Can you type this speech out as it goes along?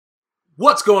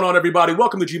What's going on, everybody?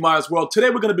 Welcome to GmiasWorld. Today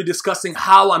we're going to be discussing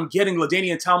how I'm getting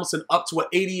Ladainian Tomlinson up to an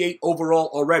 88 overall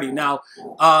already. Now,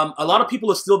 a lot of people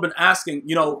have still been asking,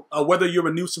 whether you're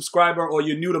a new subscriber or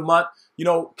you're new to MUT,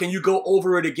 can you go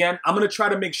over it again? I'm going to try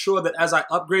to make sure that as I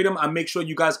upgrade them, I make sure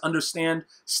you guys understand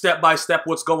step by step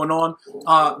what's going on.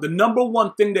 The number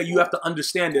one thing that you have to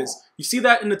understand is, you see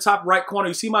that in the top right corner,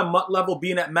 you see my MUT level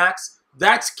being at max?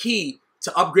 That's key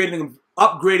to upgrading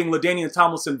Ladainian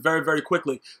Tomlinson very, very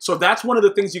quickly. So that's one of the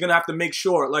things you're gonna have to make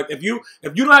sure. Like if you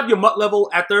don't have your MUT level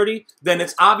at 30, then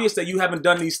it's obvious that you haven't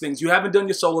done these things. You haven't done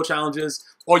your solo challenges,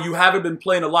 or you haven't been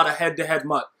playing a lot of head-to-head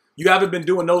MUT. You haven't been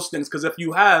doing those things, because if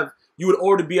you have, you would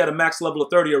already be at a max level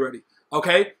of 30 already.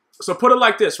 Okay? So put it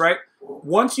like this, right?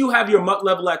 Once you have your MUT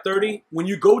level at 30, when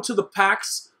you go to the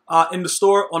packs in the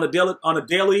store on a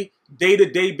daily,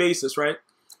 day-to-day basis, right?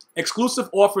 Exclusive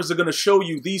offers are going to show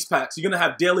you these packs. You're going to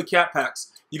have daily cap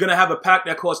packs. You're going to have a pack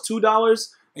that costs $2,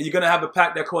 and you're going to have a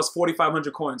pack that costs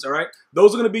 4,500 coins, all right?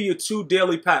 Those are going to be your two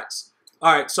daily packs.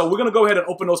 All right, so we're going to go ahead and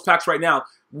open those packs right now.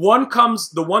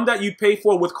 The one that you pay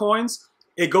for with coins,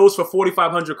 it goes for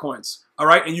 4,500 coins, all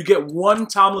right? And you get one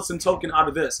Tomlinson token out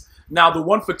of this. Now, the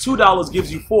one for $2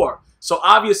 gives you 4. So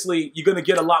obviously, you're going to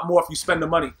get a lot more if you spend the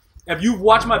money. If you've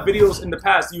watched my videos in the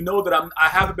past, you know that I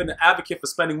haven't been an advocate for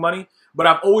spending money, but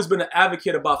I've always been an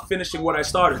advocate about finishing what I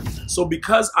started. So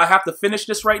because I have to finish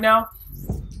this right now,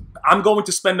 I'm going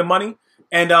to spend the money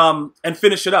and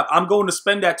finish it up. I'm going to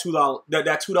spend that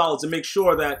 $2 and make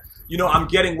sure that I'm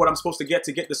getting what I'm supposed to get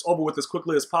this over with as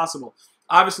quickly as possible.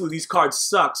 Obviously, these cards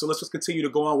suck, so let's just continue to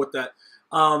go on with that.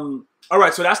 All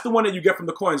right, so that's the one that you get from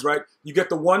the coins, right? You get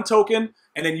the one token,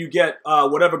 and then you get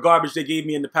whatever garbage they gave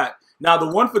me in the pack. Now, the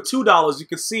one for $2, you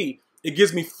can see, it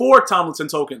gives me 4 Tomlinson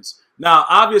tokens. Now,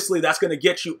 obviously, that's going to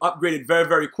get you upgraded very,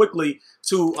 very quickly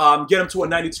to get him to a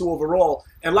 92 overall.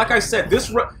 And like I said,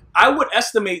 I would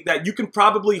estimate that you can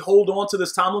probably hold on to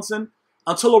this Tomlinson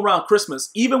until around Christmas,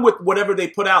 even with whatever they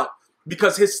put out,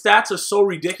 because his stats are so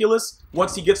ridiculous.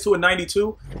 Once he gets to a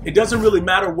 92, it doesn't really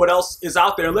matter what else is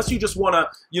out there, unless you just want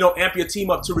to, amp your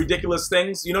team up to ridiculous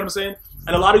things. You know what I'm saying?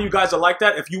 And a lot of you guys are like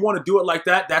that. If you want to do it like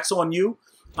that, that's on you.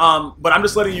 But I'm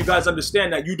just letting you guys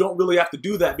understand that you don't really have to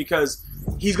do that, because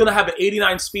he's going to have an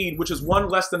 89 speed, which is one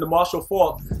less than the Marshall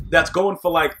Fault, that's going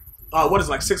for like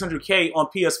 600K on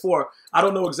PS4. I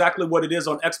don't know exactly what it is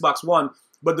on Xbox One,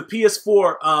 but the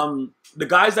PS4, the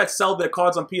guys that sell their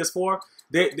cards on PS4,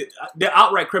 they're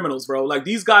outright criminals, bro. Like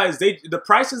these guys, the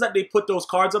prices that they put those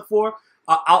cards up for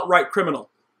are outright criminal.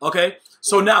 Okay,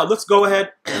 so now let's go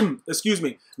ahead, excuse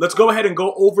me, let's go ahead and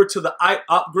go over to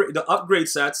the upgrade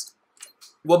sets.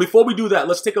 Well, before we do that,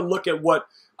 let's take a look at what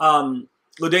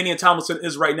Ladainian Tomlinson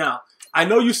is right now. I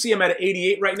know you see him at an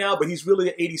 88 right now, but he's really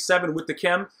at 87 with the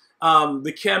chem.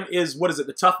 The chem is,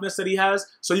 the toughness that he has.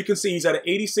 So you can see he's at an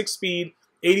 86 speed,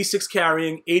 86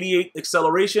 carrying, 88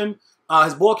 acceleration.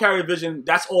 His ball carrier vision,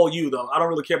 that's all you, though. I don't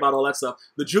really care about all that stuff.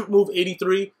 The juke move,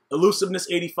 83. Elusiveness,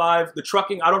 85. The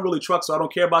trucking, I don't really truck, so I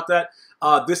don't care about that.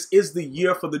 This is the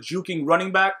year for the juking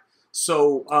running back.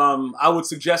 So I would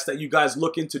suggest that you guys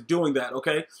look into doing that,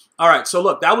 okay? All right, so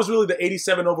look, that was really the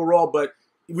 87 overall, but,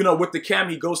 with the chem,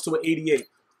 he goes to an 88.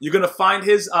 You're going to find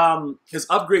his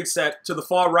upgrade set to the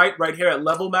far right here at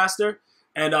Level Master,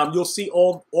 and you'll see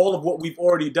all of what we've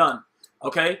already done,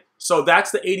 okay? So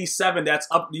that's the 87 that's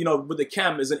up, with the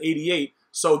chem is an 88.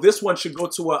 So this one should go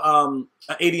to a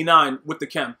 89 with the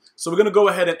chem. So we're going to go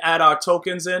ahead and add our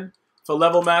tokens in for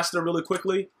Level Master really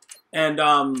quickly,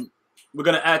 and we're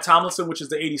going to add Tomlinson, which is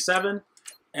the 87.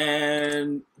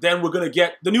 And then we're going to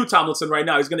get the new Tomlinson right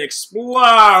now. He's going to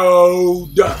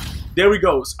explode. There he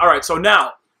goes. All right, so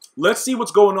now let's see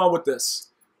what's going on with this.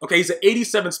 Okay, he's at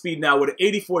 87 speed now with an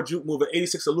 84 juke move, an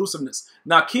 86 elusiveness.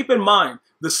 Now, keep in mind,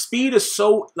 the speed is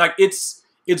so, it's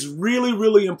really,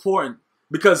 really important,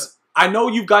 because I know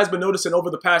you guys been noticing over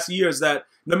the past years that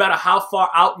no matter how far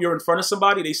out you're in front of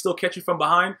somebody, they still catch you from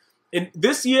behind. And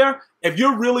this year, if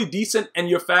you're really decent and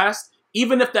you're fast,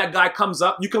 even if that guy comes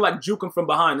up, you can juke him from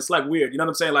behind. It's weird, you know what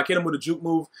I'm saying? Hit him with a juke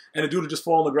move and the dude will just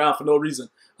fall on the ground for no reason.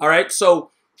 All right,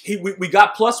 so we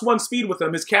got +1 speed with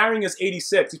him. His carrying is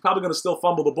 86. He's probably going to still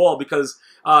fumble the ball, because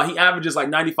he averages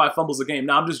 95 fumbles a game.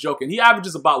 Now, I'm just joking. He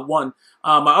averages about 1.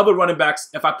 My other running backs,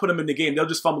 if I put them in the game, they'll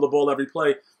just fumble the ball every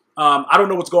play. I don't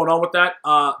know what's going on with that,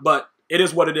 but it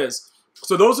is what it is.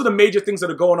 So those are the major things that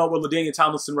are going on with Ladainian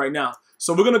Tomlinson right now.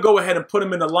 So we're going to go ahead and put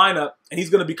him in the lineup, and he's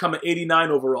going to become an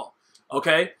 89 overall.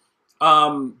 Okay?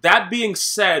 That being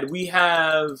said, we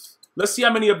have, let's see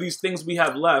how many of these things we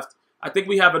have left. I think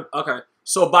we have okay.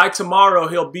 So by tomorrow,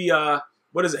 he'll be a,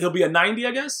 He'll be a 90,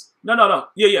 I guess? No.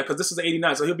 Yeah, because this is an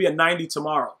 89, so he'll be a 90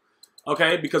 tomorrow.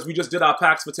 okay? Because we just did our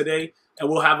packs for today, and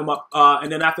we'll have them up.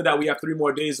 And then after that, we have 3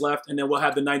 more days left, and then we'll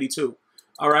have the 92.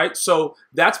 All right, so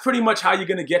that's pretty much how you're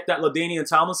going to get that Ladainian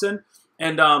Tomlinson.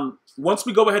 And once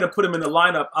we go ahead and put him in the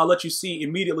lineup, I'll let you see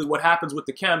immediately what happens with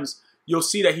the chems. You'll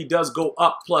see that he does go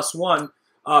up +1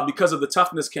 because of the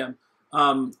toughness chem.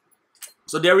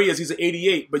 So there he is. He's an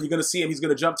 88, but you're going to see him. He's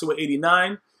going to jump to an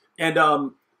 89.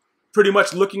 And pretty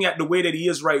much looking at the way that he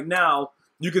is right now,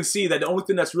 you can see that the only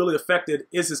thing that's really affected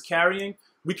is his carrying.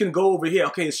 We can go over here.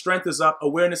 Okay, his strength is up,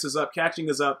 awareness is up, catching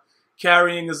is up,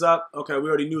 carrying is up. Okay, we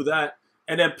already knew that.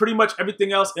 And then pretty much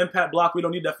everything else, impact block, we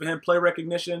don't need that for him. Play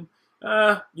recognition,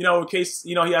 you know, in case,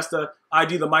 you know, he has to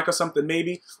ID the mic or something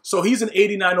maybe. So he's an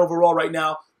 89 overall right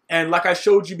now. And like I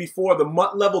showed you before, the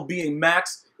MUT level being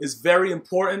max is very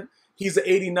important. He's an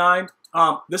 89.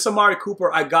 This Amari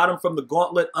Cooper, I got him from the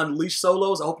Gauntlet Unleashed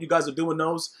solos. I hope you guys are doing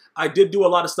those. I did do a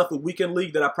lot of stuff with Weekend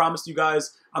League that I promised you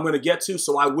guys I'm going to get to,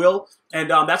 so I will. And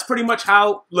that's pretty much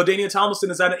how Ladainian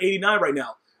Tomlinson is at an 89 right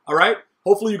now. All right?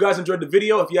 Hopefully you guys enjoyed the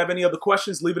video. If you have any other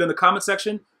questions, leave it in the comment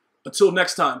section. Until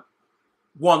next time,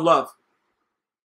 one love.